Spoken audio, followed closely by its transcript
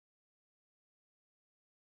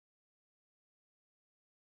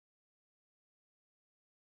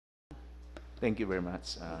Thank you very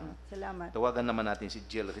much. Salamat. Tawagan naman natin si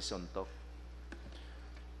Jill Risonto.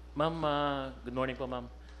 Ma'am, good morning po, ma'am.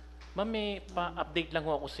 Ma'am, may pa-update lang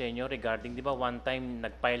ho ako sa inyo regarding, di ba, one time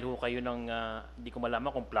nag-file ho kayo ng, di ko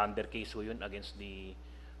malaman kung plunder case ho yun against the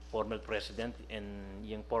former president and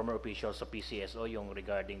yung former officials sa PCSO, yung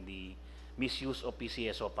regarding the misuse of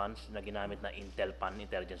PCSO funds na ginamit na Intel Fund,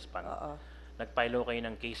 Intelligence Fund. Nag-file ho kayo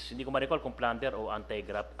ng case, hindi ko ma-recall kung plunder o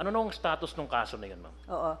anti-graft. Ano nung status ng kaso na yun, ma'am?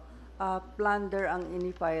 Oo. Plunder ang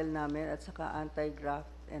ini-file namin at saka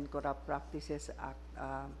Anti-Graft and Corrupt Practices Act,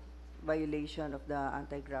 violation of the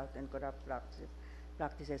Anti-Graft and Corrupt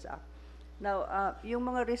Practices Act. Now, yung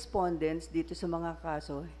mga respondents dito sa mga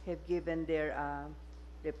kaso have given their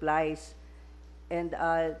replies, and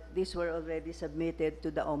these were already submitted to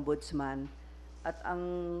the Ombudsman. At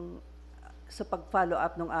sa pag-follow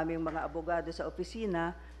up ng aming mga abogado sa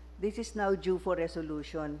opisina, this is now due for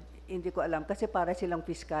resolution. Hindi ko alam kasi para silang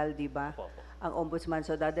fiscal, di ba? Ang Ombudsman.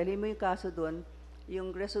 So dadalhin mo yung kaso doon,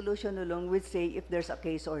 yung resolution alone will say if there's a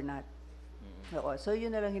case or not. Oo. So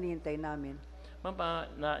yun na lang hinihintay namin. Ma'am,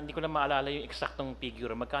 hindi ko na maalala yung eksaktong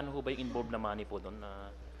figure. Magkano ho ba yung involved na money po doon?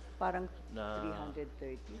 Parang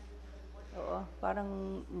 330. Oo.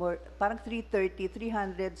 Parang 330,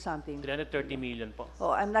 300 something. 330 million po.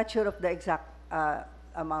 Oh, I'm not sure of the exact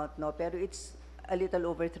amount, no, pero it's a little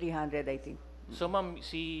over 300, I think. So ma'am,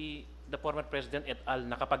 the former president et al.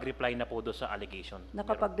 Nakapag-reply na po doon sa allegation?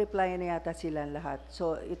 Nakapag-reply na yata sila lahat.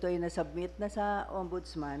 So ito ay na-submit na sa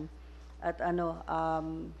Ombudsman at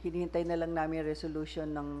hinihintay na lang namin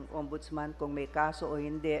resolution ng Ombudsman kung may kaso o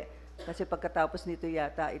hindi. Kasi pagkatapos nito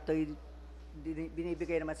yata, ito'y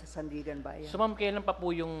binibigay naman sa Sandigan Bayan. So ma'am, kailan pa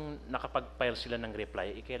po yung nakapag-file sila ng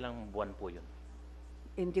reply? Kailang buwan po yun?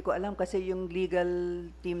 Hindi ko alam kasi yung legal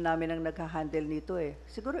team namin ang nagha-handle nito eh.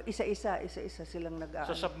 Siguro isa-isa silang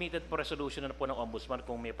So submitted po resolution na po ng Ombudsman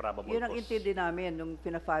kung may probable Yun ang cause? intindi namin nung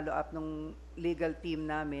pina-follow up ng legal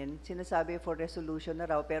team namin. Sinasabi for resolution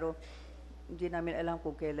na raw pero hindi namin alam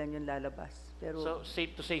kung kailan yun lalabas. Pero So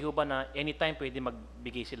safe to say ho ba na anytime pwede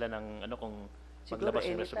magbigay sila ng kung siguro maglabas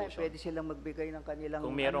yung anytime resolution? pwede silang magbigay ng kanilang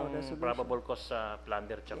Kung merong resolution. probable cause sa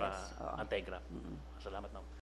plunder tsaka Yes, oo. anti-graft. Salamat ma'am.